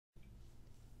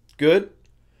good,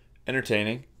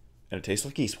 entertaining, and it tastes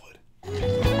like Eastwood.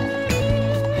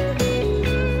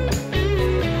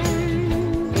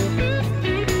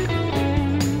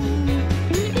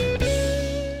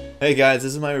 Hey guys, this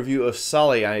is my review of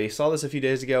Sully. I saw this a few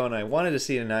days ago and I wanted to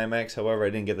see it in IMAX, however I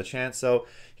didn't get the chance, so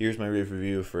here's my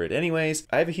review for it anyways.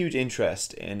 I have a huge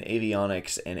interest in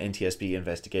avionics and NTSB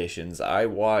investigations. I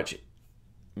watch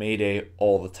Mayday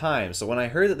all the time, so when I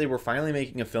heard that they were finally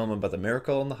making a film about the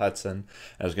Miracle on the Hudson, and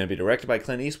it was going to be directed by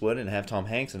Clint Eastwood and have Tom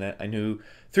Hanks in it, I knew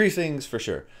three things for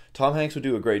sure. Tom Hanks would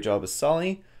do a great job as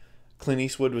Sully, Clint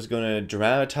Eastwood was going to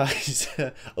dramatize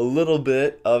a little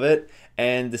bit of it,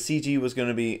 and the CG was going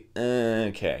to be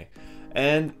okay.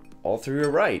 And all three are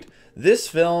right. This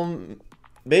film,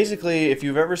 basically, if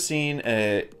you've ever seen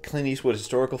a Clint Eastwood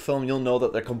historical film, you'll know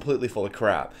that they're completely full of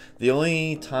crap. The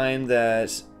only time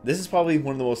that... This is probably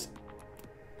one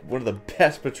of the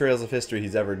best portrayals of history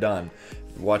he's ever done.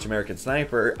 Watch American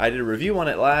Sniper. I did a review on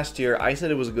it last year. I said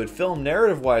it was a good film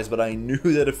narrative-wise, but I knew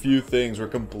that a few things were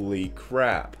complete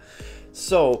crap.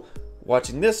 So,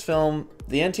 watching this film,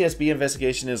 the NTSB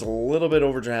investigation is a little bit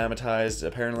over-dramatized.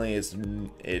 Apparently,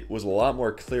 it was a lot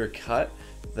more clear-cut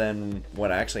than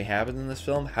what actually happened in this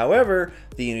film. However,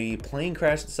 the plane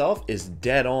crash itself is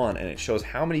dead on, and it shows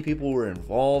how many people were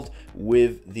involved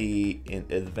with the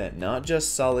event. Not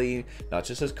just Sully, not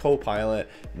just his co-pilot,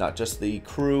 not just the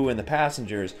crew and the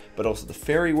passengers, but also the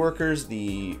ferry workers,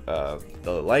 the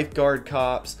lifeguard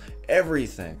cops,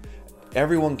 everything.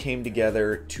 Everyone came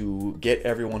together to get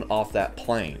everyone off that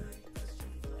plane.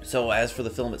 So as for the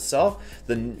film itself,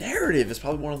 the narrative is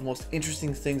probably one of the most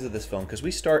interesting things of this film, because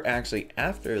we start actually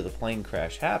after the plane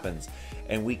crash happens,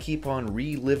 and we keep on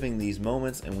reliving these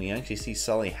moments, and we actually see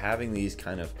Sully having these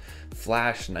kind of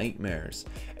flash nightmares.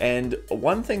 And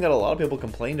one thing that a lot of people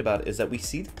complained about is that we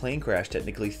see the plane crash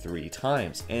technically 3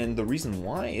 times, and the reason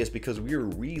why is because we are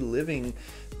reliving,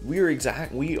 we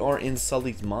are in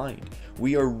Sully's mind.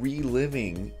 We are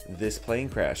reliving this plane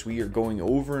crash. We are going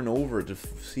over and over to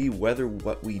see whether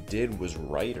what we did was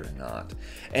right or not.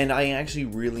 And I actually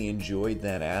really enjoyed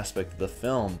that aspect of the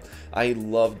film. I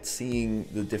loved seeing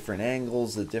the different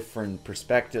angles, the different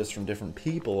perspectives from different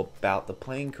people about the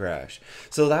plane crash.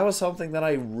 So that was something that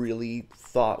I really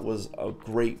thought was a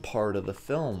great part of the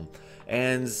film.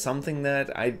 And something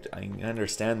that I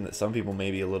understand that some people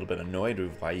may be a little bit annoyed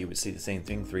with why you would see the same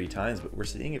thing 3 times, but we're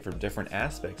seeing it from different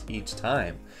aspects each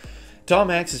time. Tom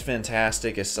Hanks is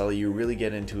fantastic as Sully. You really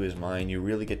get into his mind. You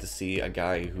really get to see a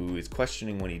guy who is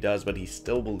questioning what he does, but he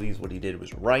still believes what he did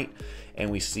was right.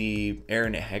 And we see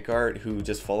Aaron Eckhart, who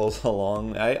just follows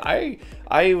along. I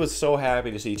was so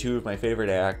happy to see 2 of my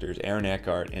favorite actors, Aaron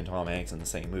Eckhart and Tom Hanks, in the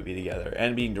same movie together,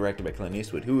 and being directed by Clint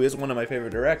Eastwood, who is one of my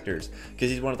favorite directors,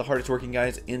 because he's one of the hardest working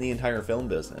guys in the entire film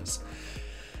business.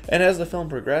 And as the film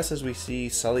progresses, we see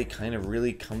Sully kind of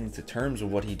really come to terms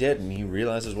with what he did, and he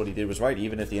realizes what he did was right,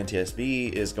 even if the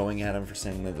NTSB is going at him for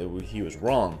saying that he was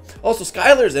wrong. Also,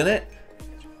 Skylar's in it.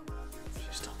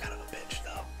 She's still kind of a bitch,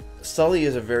 though. Sully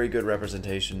is a very good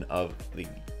representation of the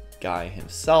guy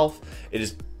himself. It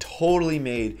is totally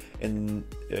made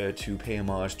to pay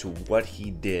homage to what he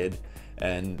did.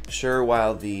 And sure,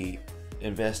 while the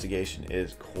investigation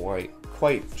is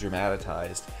quite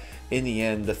dramatized, in the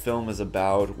end, the film is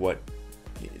about what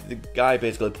the guy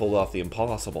basically pulled off the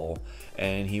impossible,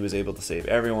 and he was able to save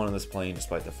everyone on this plane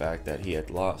despite the fact that he had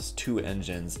lost 2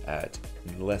 engines at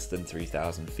less than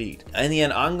 3,000 feet. In the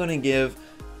end, I'm going to give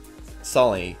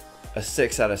Sully a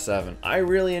 6 out of 7. I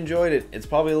really enjoyed it. It's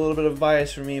probably a little bit of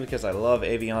bias for me because I love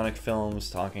avionic films,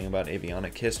 talking about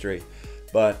avionic history.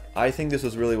 But I think this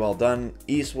was really well done.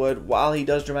 Eastwood, while he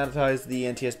does dramatize the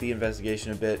NTSB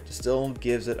investigation a bit, still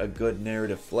gives it a good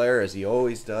narrative flair, as he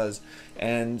always does.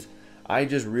 And I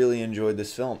just really enjoyed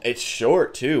this film. It's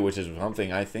short, too, which is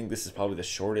something. I think this is probably the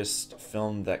shortest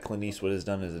film that Clint Eastwood has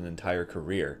done in his entire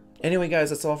career. Anyway, guys,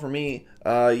 that's all for me.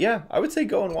 Yeah, I would say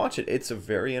go and watch it. It's a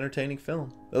very entertaining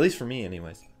film. At least for me,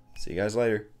 anyways. See you guys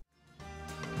later.